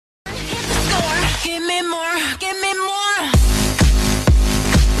give me more, give me more.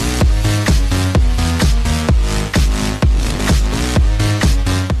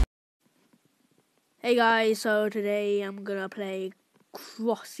 Hey guys, so today I'm gonna play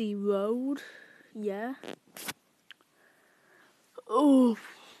Crossy Road. Yeah. Oh.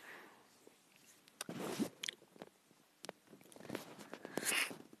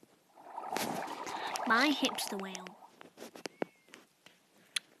 My hipster whale.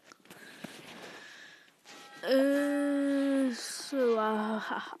 So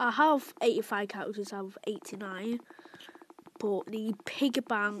I have 85 characters. I have 89, but the piggy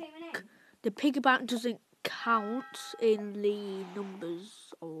bank doesn't count in the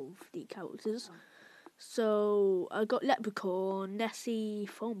numbers of the characters. So I got Leprechaun, Nessie,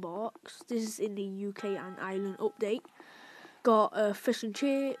 Phone Box. This is in the UK and Ireland update. Got Fish and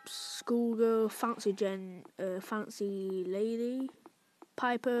Chips, Schoolgirl, Fancy Fancy Lady,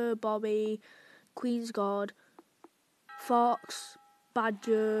 Piper, Bobby, Queen's God, Fox,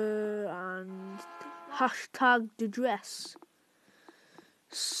 Badger, and hashtag the dress.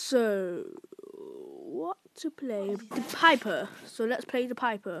 So, what to play? The Piper. So let's play the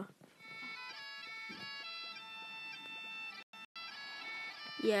Piper.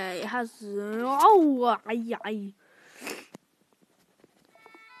 Yeah, it has.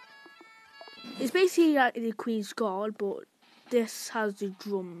 It's basically like the Queen's God, but this has the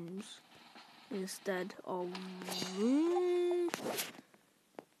drums instead of.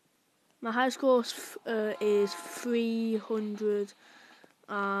 My high score is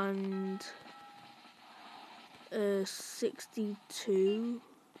 362.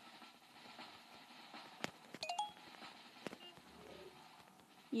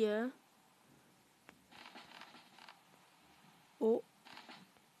 Yeah. Oh.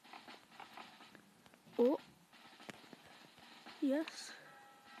 Oh. Yes.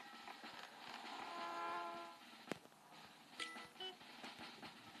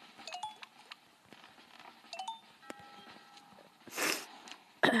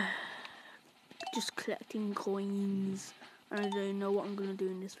 Just collecting coins. I don't know what I'm gonna do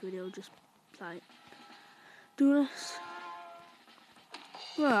in this video. Just like do this.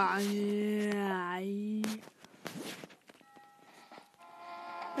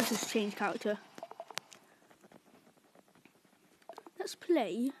 Let's just change character. Let's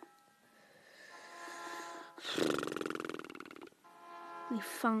play the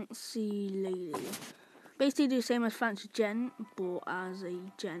Fancy Lady. Basically the same as Fancy Gent, but as a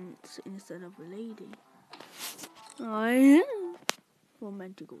gent instead of a lady. We're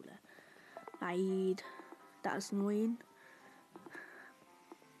meant to go there. Lied. That's annoying.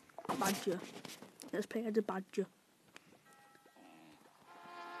 Badger. Let's play as a badger.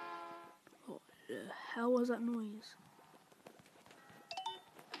 What the hell was that noise?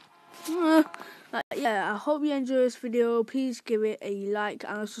 Yeah, I hope you enjoy this video. Please give it a like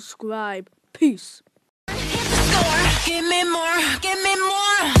and a subscribe. Peace. Hit the store, give me more, give me more.